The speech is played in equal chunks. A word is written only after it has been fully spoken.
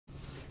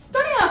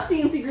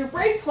CNC Group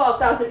Break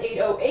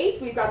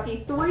 12,808. We've got the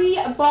 3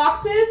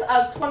 boxes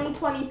of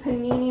 2020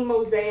 Panini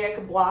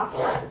Mosaic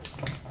Blasters.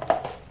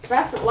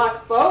 Best of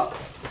luck,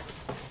 folks.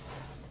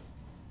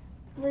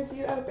 Where do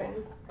you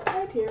open?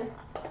 Right here.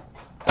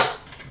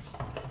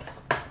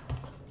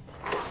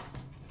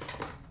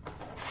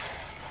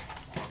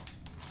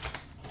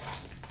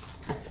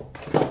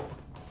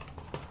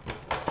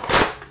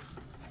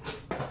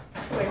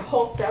 Like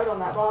hulked out on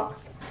that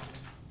box.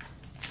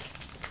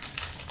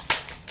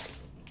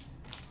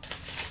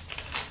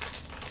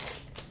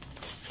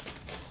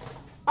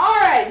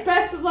 Alright,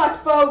 best of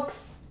luck,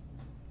 folks.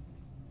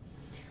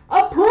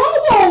 A Pro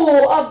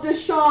Bowl of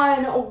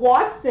Deshaun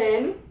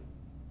Watson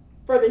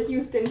for the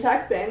Houston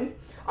Texans.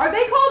 Are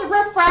they called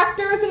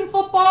refractors in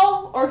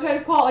football, or should I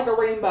just call it like a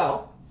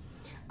rainbow?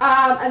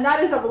 And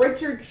that is of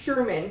Richard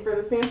Sherman for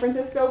the San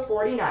Francisco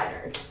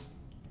 49ers.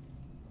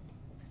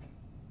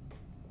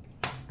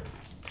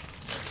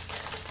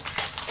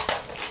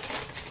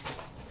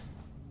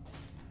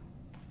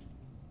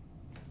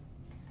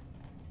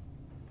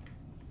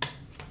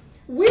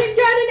 We've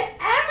got an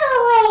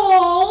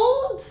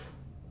Emerald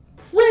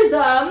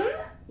Prism,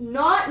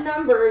 not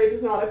numbered, it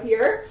does not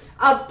appear,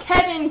 of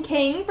Kevin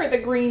King for the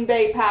Green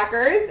Bay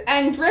Packers.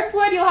 And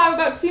Driftwood, you'll have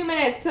about 2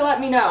 minutes to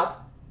let me know,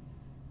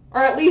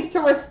 or at least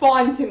to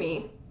respond to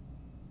me.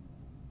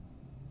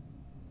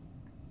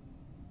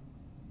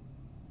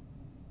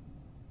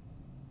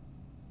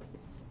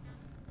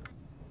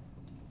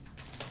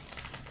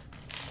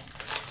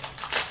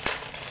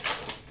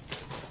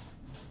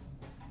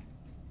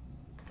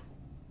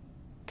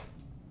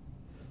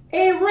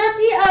 A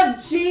rookie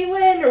of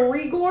Jalen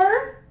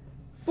Rigor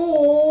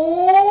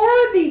for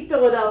the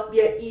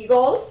Philadelphia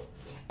Eagles.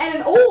 And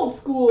an old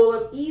school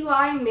of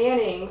Eli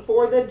Manning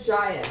for the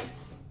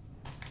Giants.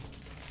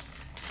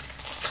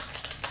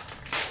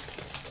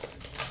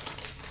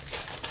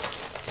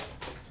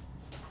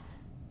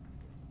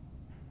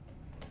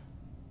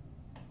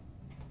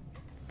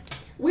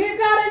 We've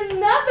got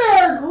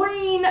another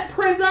green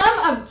prism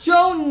of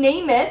Joe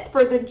Namath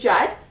for the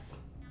Jets.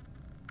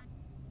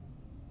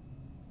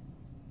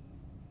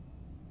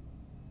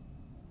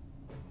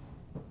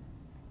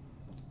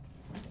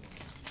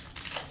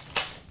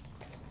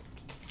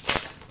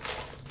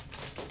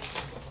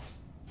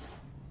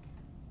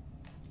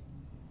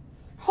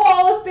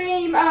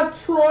 Fame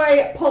of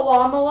Troy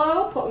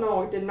Polamalu.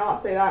 No, I did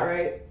not say that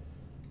right.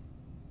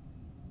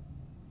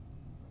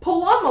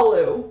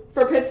 Polamalu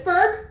for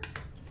Pittsburgh.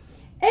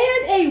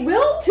 And a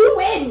will to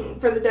win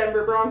for the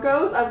Denver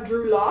Broncos of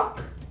Drew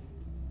Lock.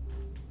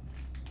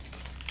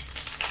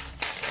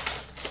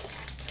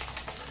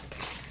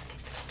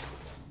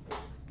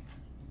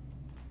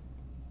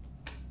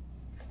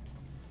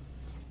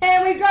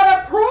 And we've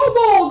got a Pro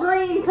Bowl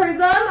green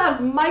prism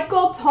of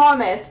Michael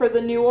Thomas for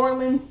the New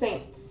Orleans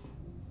Saints.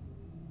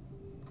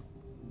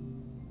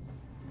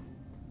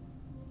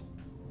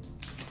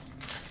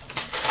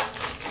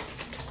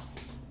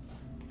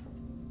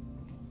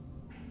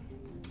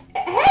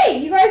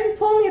 You guys just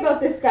told me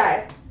about this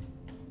guy.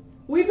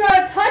 We've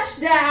got a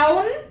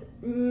touchdown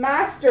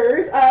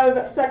Masters of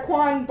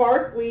Saquon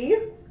Barkley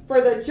for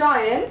the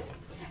Giants.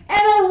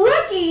 And a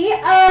rookie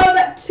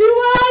of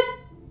Tua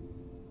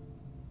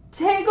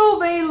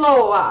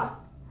Tagovailoa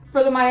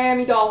for the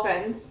Miami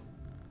Dolphins.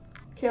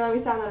 Okay, let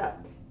me sound that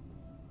up.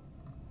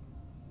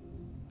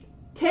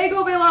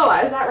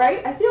 Tagovailoa, is that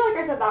right? I feel like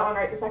I said that one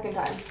right the second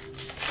time.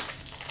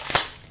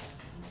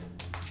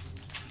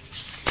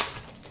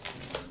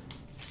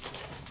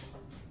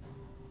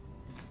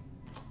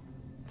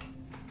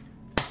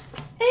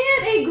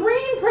 And a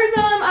green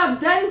prism of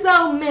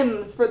Denzel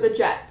Mims for the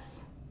Jets.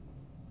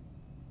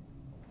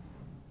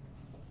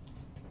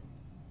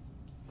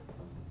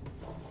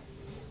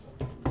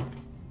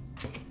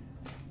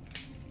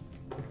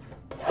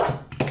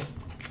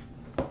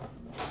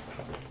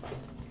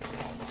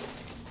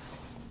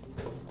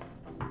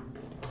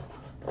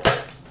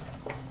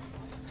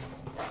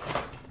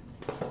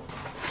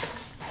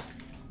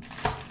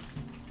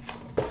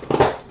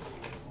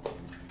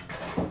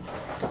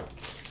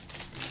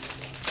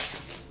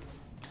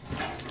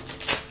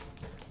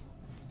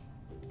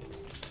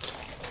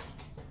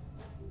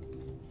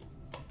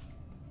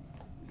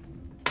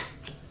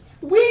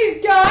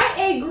 We've got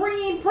a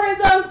green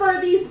prism for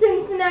the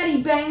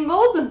Cincinnati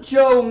Bengals of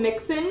Joe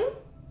Mixon.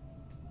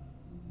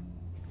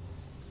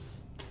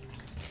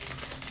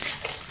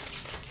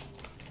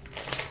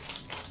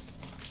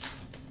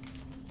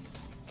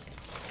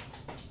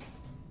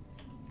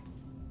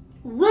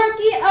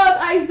 Rookie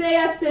of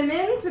Isaiah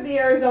Simmons for the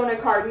Arizona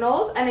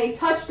Cardinals. And a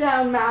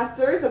touchdown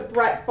Masters of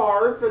Brett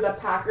Favre for the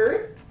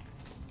Packers.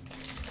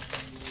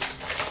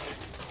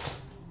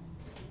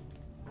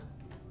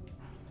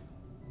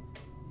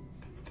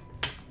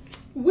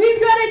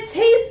 We've got a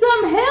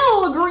Taysom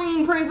Hill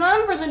green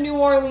prism for the New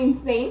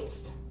Orleans Saints.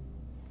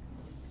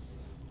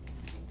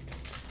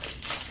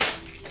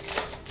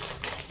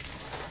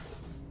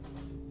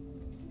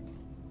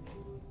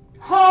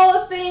 Hall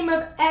of Fame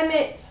of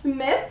Emmitt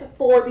Smith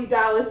for the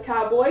Dallas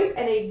Cowboys,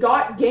 and a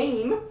Got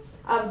Game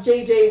of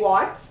J.J.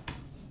 Watt.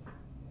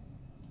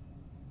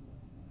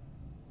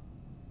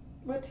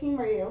 What team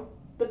are you?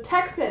 The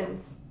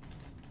Texans.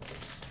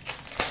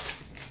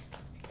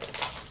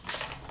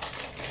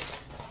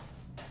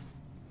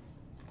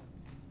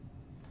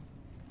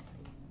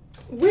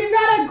 We've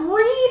got a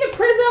green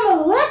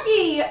prism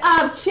rookie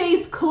of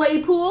Chase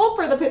Claypool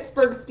for the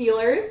Pittsburgh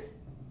Steelers.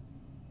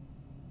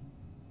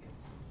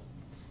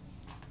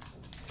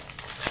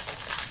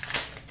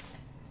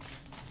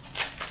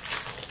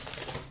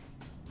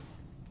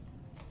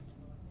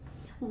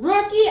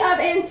 Rookie of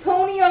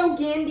Antonio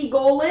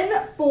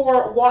Gandy-Golin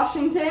for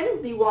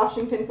Washington, the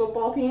Washington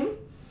football team.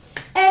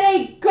 And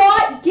a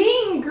Got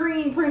Game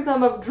green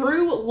prism of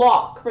Drew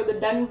Lock for the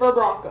Denver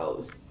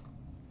Broncos.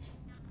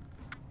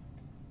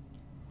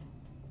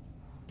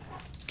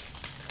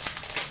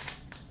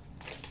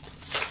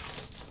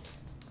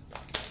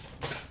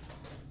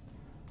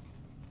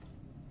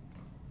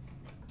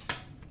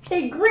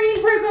 A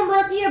green prism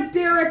rookie of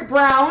Derek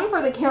Brown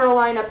for the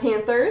Carolina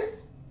Panthers.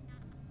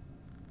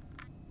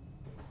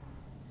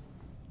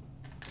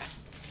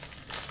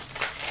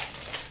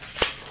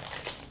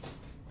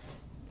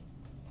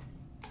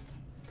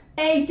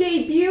 A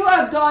debut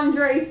of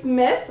Dondre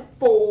Smith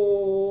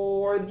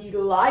for the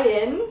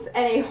Lions,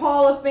 and a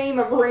Hall of Fame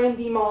of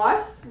Randy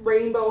Moss,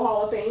 Rainbow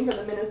Hall of Fame for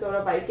the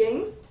Minnesota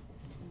Vikings.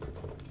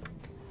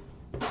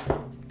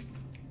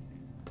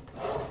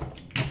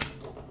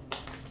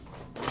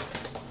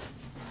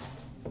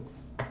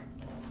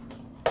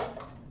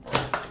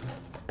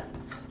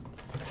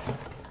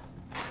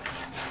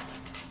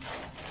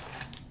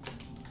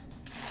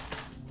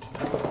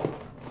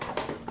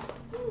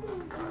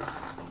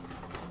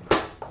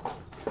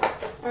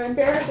 I'm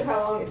embarrassed at how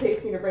long it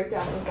takes me to break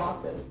down those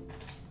boxes.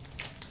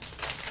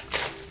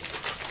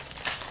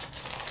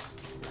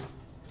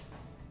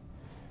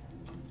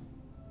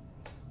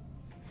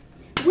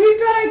 We've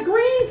got a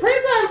green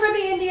prism for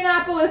the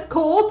Indianapolis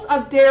Colts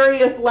of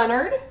Darius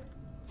Leonard.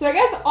 So I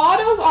guess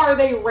autos, are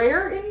they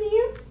rare in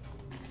these?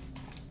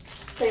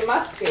 They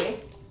must be.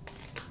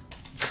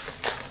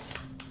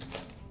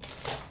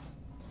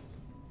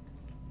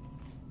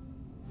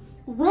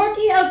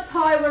 Rookie of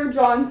Tyler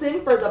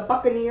Johnson for the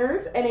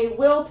Buccaneers, and a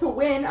Will to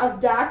Win of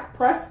Dak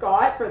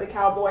Prescott for the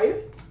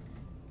Cowboys.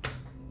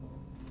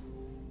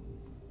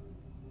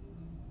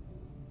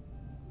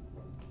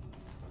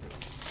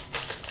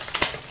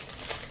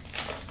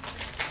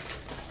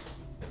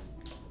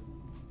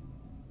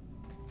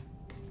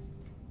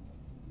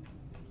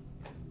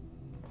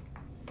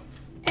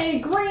 A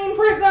green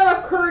prism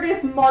of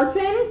Curtis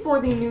Martin for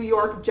the New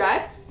York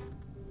Jets.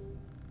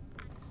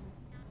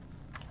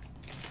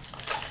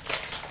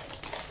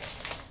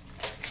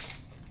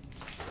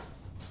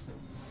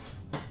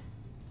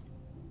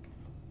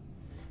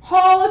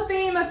 Hall of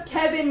Fame of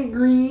Kevin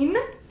Green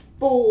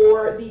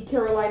for the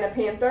Carolina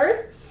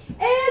Panthers. And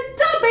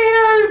the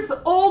Bears,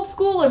 old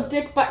school of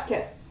Dick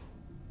Butkus.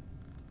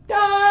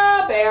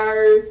 The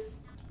Bears.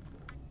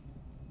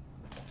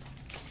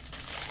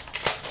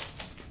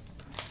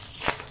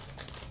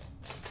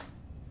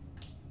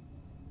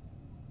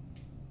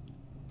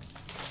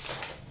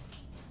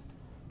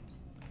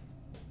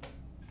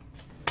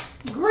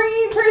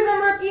 Green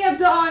prism rookie of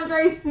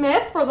DeAndre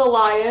Smith for the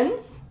Lions.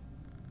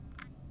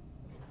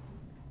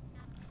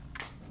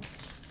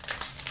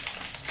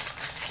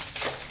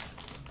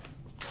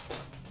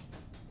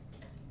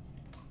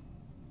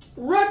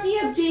 Rookie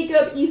of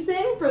Jacob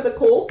Eason for the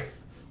Colts.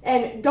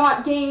 And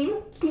Got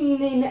Game,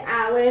 Keenan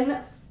Allen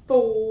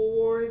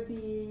for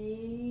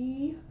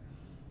the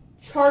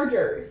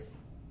Chargers.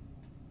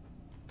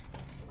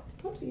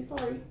 Oopsie,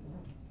 sorry.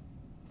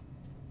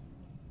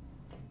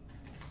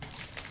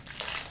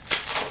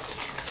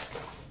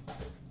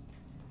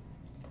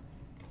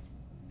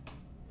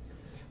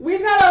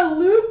 We've got a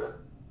Luke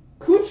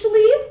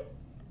Kuechly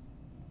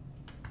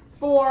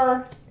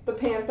for the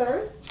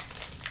Panthers.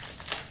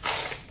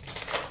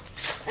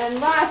 And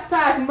last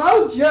pack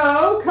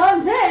mojo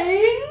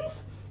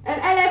contains an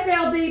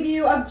NFL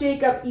debut of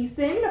Jacob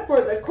Eason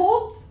for the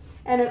Colts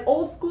and an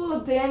old school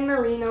of Dan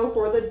Marino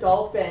for the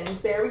Dolphins.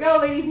 There we go,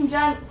 ladies and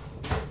gents.